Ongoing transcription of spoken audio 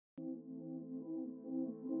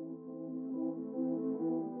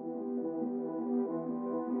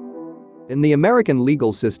In the American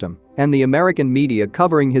legal system and the American media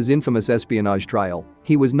covering his infamous espionage trial,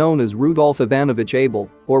 he was known as Rudolph Ivanovich Abel,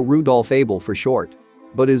 or Rudolph Abel for short.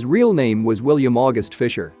 But his real name was William August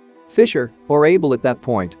Fisher. Fisher, or Abel at that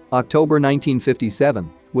point, October 1957,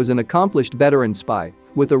 was an accomplished veteran spy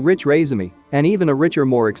with a rich resume and even a richer,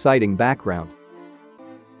 more exciting background.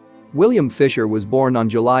 William Fisher was born on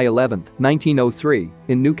July 11, 1903,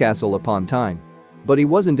 in Newcastle upon Tyne. But he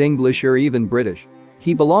wasn't English or even British.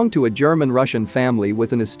 He belonged to a German-Russian family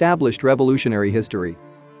with an established revolutionary history.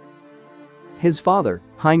 His father,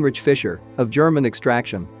 Heinrich Fischer, of German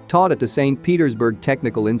extraction, taught at the St. Petersburg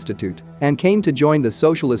Technical Institute and came to join the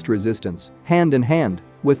socialist resistance, hand in hand,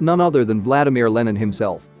 with none other than Vladimir Lenin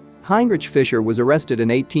himself. Heinrich Fischer was arrested in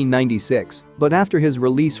 1896, but after his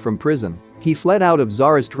release from prison, he fled out of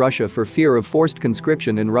Tsarist Russia for fear of forced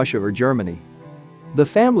conscription in Russia or Germany. The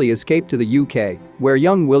family escaped to the UK, where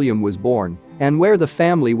young William was born, and where the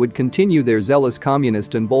family would continue their zealous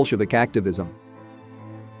communist and Bolshevik activism.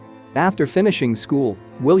 After finishing school,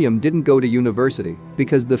 William didn't go to university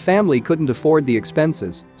because the family couldn't afford the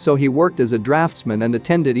expenses, so he worked as a draftsman and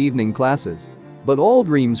attended evening classes. But all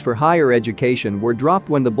dreams for higher education were dropped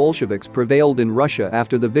when the Bolsheviks prevailed in Russia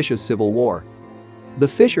after the vicious civil war. The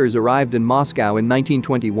Fischers arrived in Moscow in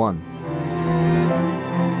 1921.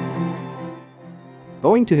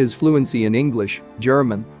 Owing to his fluency in English,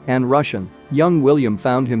 German, and Russian, young William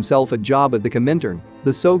found himself a job at the Comintern,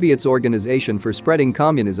 the Soviets' organization for spreading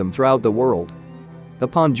communism throughout the world.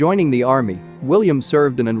 Upon joining the army, William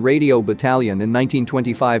served in a radio battalion in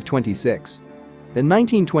 1925-26. In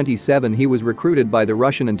 1927 he was recruited by the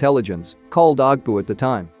Russian intelligence, called OGPU at the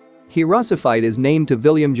time. He Russified his name to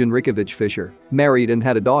William Genrikhovich Fischer, married and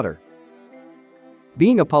had a daughter.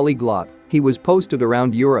 Being a polyglot, he was posted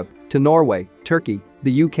around Europe, to Norway, Turkey,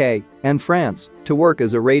 the UK, and France, to work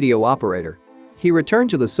as a radio operator. He returned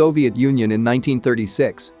to the Soviet Union in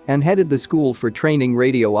 1936 and headed the school for training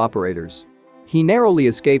radio operators. He narrowly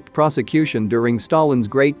escaped prosecution during Stalin's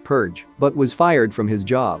Great Purge but was fired from his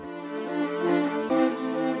job.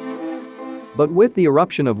 But with the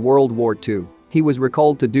eruption of World War II, he was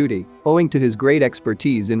recalled to duty, owing to his great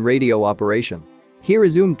expertise in radio operation. He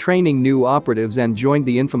resumed training new operatives and joined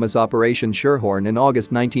the infamous Operation Scherhorn in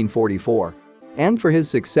August 1944. And for his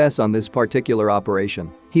success on this particular operation,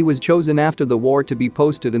 he was chosen after the war to be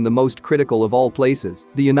posted in the most critical of all places,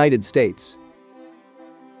 the United States.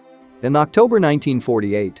 In October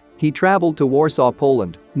 1948, he traveled to Warsaw,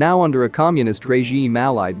 Poland, now under a communist regime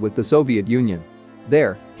allied with the Soviet Union.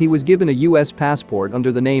 There, he was given a U.S. passport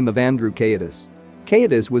under the name of Andrew Kaitis.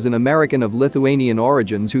 Kaitis was an American of Lithuanian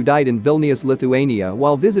origins who died in Vilnius, Lithuania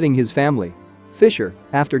while visiting his family. Fisher,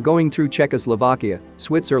 after going through Czechoslovakia,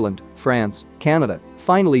 Switzerland, France, Canada,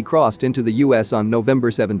 finally crossed into the U.S. on November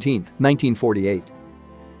 17, 1948.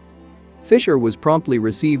 Fisher was promptly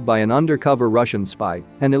received by an undercover Russian spy,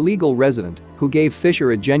 an illegal resident, who gave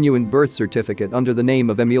Fisher a genuine birth certificate under the name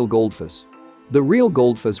of Emil Goldfuss. The real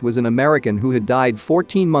Goldfuss was an American who had died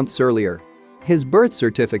 14 months earlier. His birth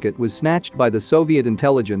certificate was snatched by the Soviet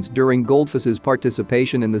intelligence during Goldfuss's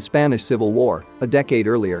participation in the Spanish Civil War, a decade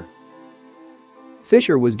earlier.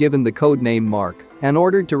 Fisher was given the code name Mark and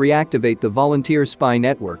ordered to reactivate the Volunteer Spy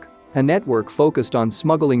Network, a network focused on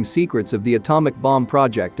smuggling secrets of the atomic bomb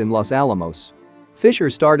project in Los Alamos.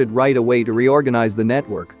 Fisher started right away to reorganize the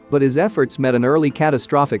network, but his efforts met an early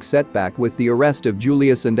catastrophic setback with the arrest of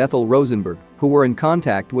Julius and Ethel Rosenberg, who were in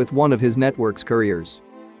contact with one of his network's couriers.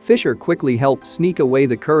 Fisher quickly helped sneak away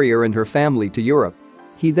the courier and her family to Europe.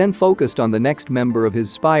 He then focused on the next member of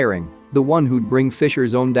his spy ring, the one who'd bring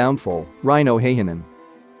Fisher's own downfall, Reino Heihanen.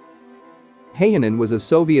 Heihanen was a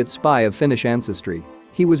Soviet spy of Finnish ancestry.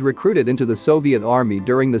 He was recruited into the Soviet army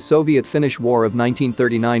during the Soviet-Finnish War of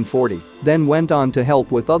 1939-40, then went on to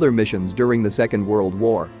help with other missions during the Second World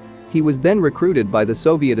War. He was then recruited by the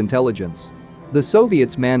Soviet intelligence. The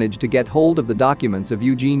Soviets managed to get hold of the documents of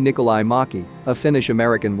Eugene Nikolai Maki, a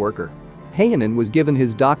Finnish-American worker. Heihanen was given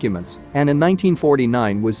his documents and in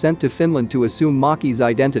 1949 was sent to Finland to assume Maki's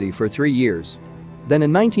identity for 3 years. Then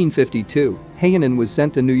in 1952, Heihanen was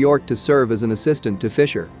sent to New York to serve as an assistant to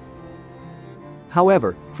Fisher.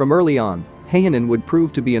 However, from early on, Heihanen would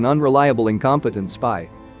prove to be an unreliable, incompetent spy.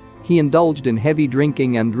 He indulged in heavy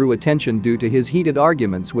drinking and drew attention due to his heated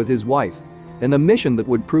arguments with his wife. In a mission that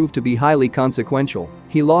would prove to be highly consequential,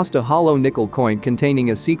 he lost a hollow nickel coin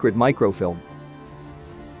containing a secret microfilm.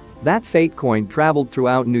 That fake coin traveled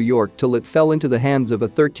throughout New York till it fell into the hands of a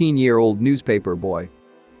 13-year-old newspaper boy.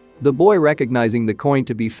 The boy, recognizing the coin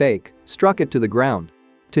to be fake, struck it to the ground.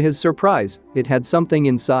 To his surprise, it had something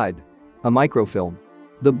inside. A microfilm.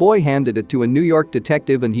 The boy handed it to a New York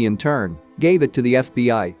detective and he in turn gave it to the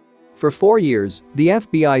FBI. For 4 years, the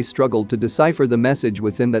FBI struggled to decipher the message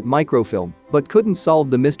within that microfilm, but couldn't solve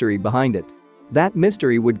the mystery behind it. That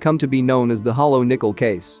mystery would come to be known as the Hollow Nickel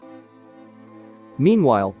case.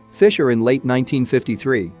 Meanwhile, Fisher in late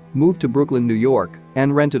 1953 moved to Brooklyn, New York,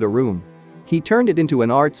 and rented a room. He turned it into an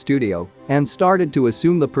art studio and started to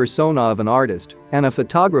assume the persona of an artist and a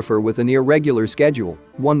photographer with an irregular schedule,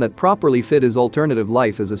 one that properly fit his alternative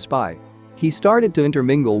life as a spy. He started to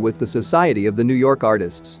intermingle with the Society of the New York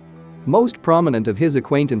Artists. Most prominent of his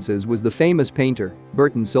acquaintances was the famous painter,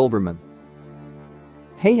 Burton Silverman.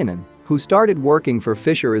 Heineman, who started working for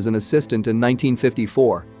Fisher as an assistant in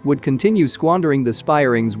 1954, would continue squandering the spy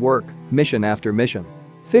ring's work, mission after mission.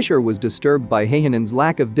 Fisher was disturbed by Heineman's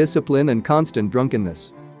lack of discipline and constant drunkenness.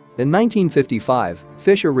 In 1955,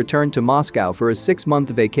 Fisher returned to Moscow for a 6-month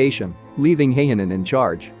vacation, leaving Heineman in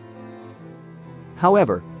charge.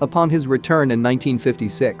 However, upon his return in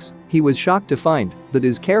 1956, he was shocked to find that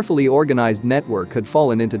his carefully organized network had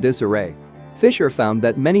fallen into disarray. Fisher found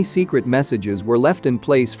that many secret messages were left in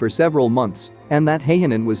place for several months, and that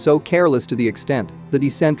Heineman was so careless to the extent that he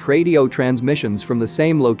sent radio transmissions from the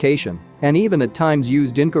same location and even at times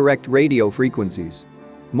used incorrect radio frequencies.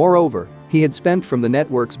 Moreover, he had spent from the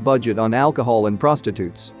network's budget on alcohol and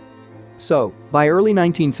prostitutes. So, by early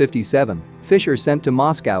 1957, Fisher sent to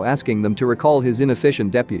Moscow asking them to recall his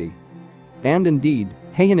inefficient deputy. And indeed,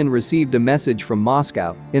 Heineman received a message from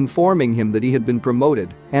Moscow informing him that he had been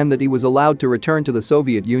promoted and that he was allowed to return to the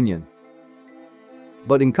Soviet Union.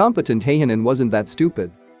 But incompetent Heineman wasn't that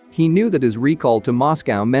stupid. He knew that his recall to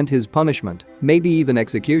Moscow meant his punishment, maybe even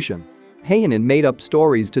execution. Heineman made up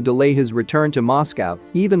stories to delay his return to Moscow,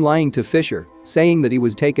 even lying to Fisher, saying that he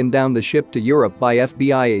was taken down the ship to Europe by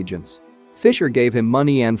FBI agents. Fisher gave him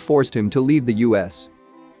money and forced him to leave the US.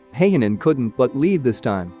 Heineman couldn't but leave this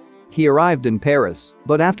time. He arrived in Paris,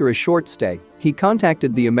 but after a short stay, he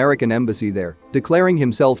contacted the American embassy there, declaring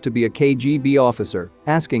himself to be a KGB officer,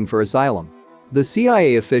 asking for asylum. The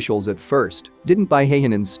CIA officials at first didn't buy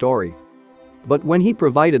Heineman's story. But when he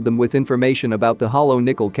provided them with information about the Hollow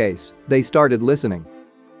Nickel case, they started listening.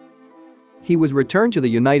 He was returned to the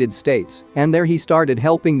United States, and there he started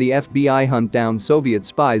helping the FBI hunt down Soviet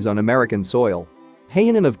spies on American soil.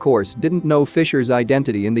 Heineman, of course, didn't know Fisher's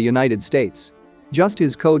identity in the United States. Just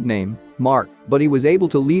his code name, Mark, but he was able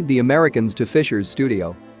to lead the Americans to Fisher's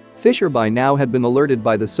studio. Fisher by now had been alerted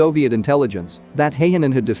by the Soviet intelligence that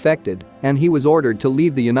Heineman had defected, and he was ordered to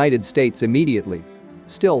leave the United States immediately.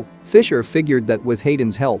 Still, Fisher figured that with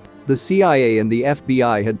Hayden's help, the CIA and the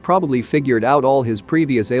FBI had probably figured out all his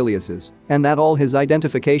previous aliases, and that all his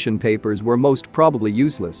identification papers were most probably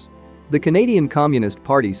useless. The Canadian Communist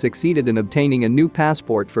Party succeeded in obtaining a new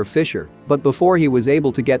passport for Fisher, but before he was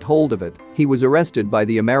able to get hold of it, he was arrested by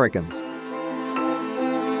the Americans.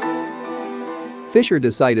 Fisher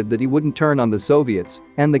decided that he wouldn't turn on the Soviets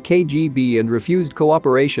and the KGB and refused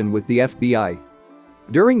cooperation with the FBI.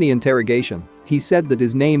 During the interrogation, he said that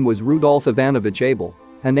his name was Rudolf Ivanovich Abel,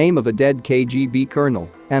 a name of a dead KGB colonel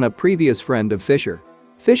and a previous friend of Fisher.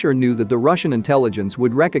 Fisher knew that the Russian intelligence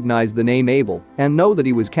would recognize the name Abel and know that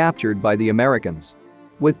he was captured by the Americans.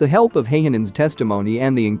 With the help of Heineman's testimony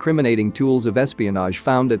and the incriminating tools of espionage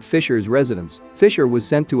found at Fisher's residence, Fisher was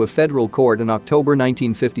sent to a federal court in October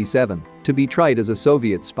 1957 to be tried as a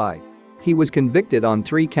Soviet spy. He was convicted on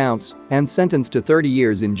 3 counts and sentenced to 30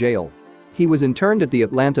 years in jail. He was interned at the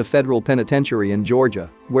Atlanta Federal Penitentiary in Georgia,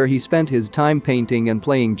 where he spent his time painting and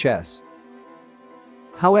playing chess.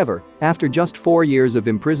 However, after just 4 years of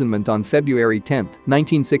imprisonment on February 10,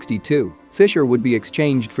 1962, Fisher would be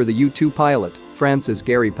exchanged for the U-2 pilot, Francis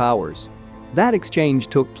Gary Powers. That exchange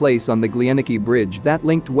took place on the Glienicke Bridge that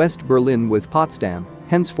linked West Berlin with Potsdam,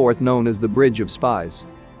 henceforth known as the Bridge of Spies.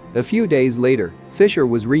 A few days later, Fisher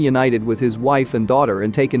was reunited with his wife and daughter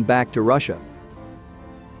and taken back to Russia.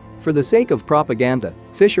 For the sake of propaganda,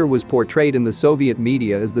 Fisher was portrayed in the Soviet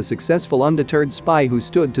media as the successful undeterred spy who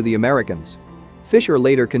stood to the Americans. Fisher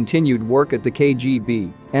later continued work at the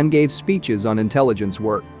KGB and gave speeches on intelligence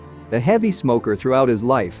work. A heavy smoker throughout his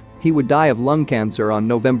life, he would die of lung cancer on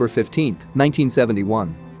November 15,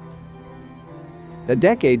 1971. A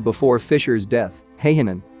decade before Fisher's death,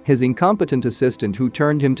 Heineman, his incompetent assistant who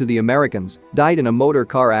turned him to the Americans, died in a motor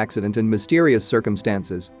car accident in mysterious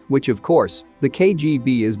circumstances, which of course, the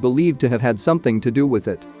KGB is believed to have had something to do with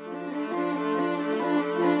it.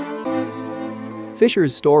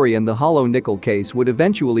 Fisher's story and the Hollow Nickel case would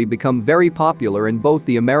eventually become very popular in both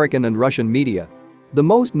the American and Russian media. The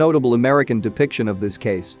most notable American depiction of this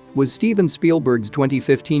case was Steven Spielberg's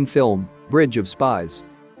 2015 film, Bridge of Spies.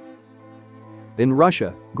 In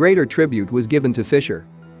Russia, greater tribute was given to Fisher.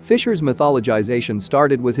 Fisher's mythologization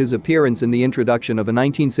started with his appearance in the introduction of a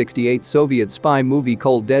 1968 Soviet spy movie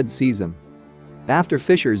called Dead Season. After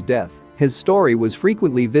Fisher's death, his story was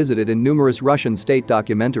frequently visited in numerous Russian state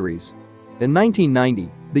documentaries. In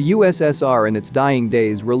 1990, the USSR in its dying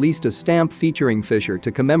days released a stamp featuring Fisher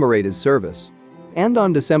to commemorate his service. And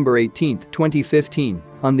on December 18, 2015,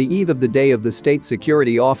 on the eve of the day of the state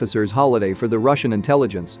security officer's holiday for the Russian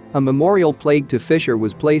intelligence, a memorial plaque to Fisher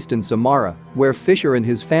was placed in Samara, where Fisher and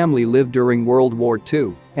his family lived during World War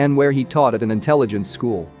II and where he taught at an intelligence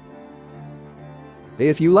school.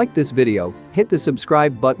 If you liked this video, hit the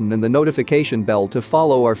subscribe button and the notification bell to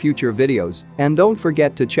follow our future videos, and don't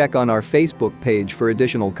forget to check on our Facebook page for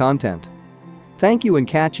additional content. Thank you and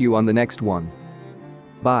catch you on the next one.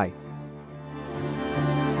 Bye.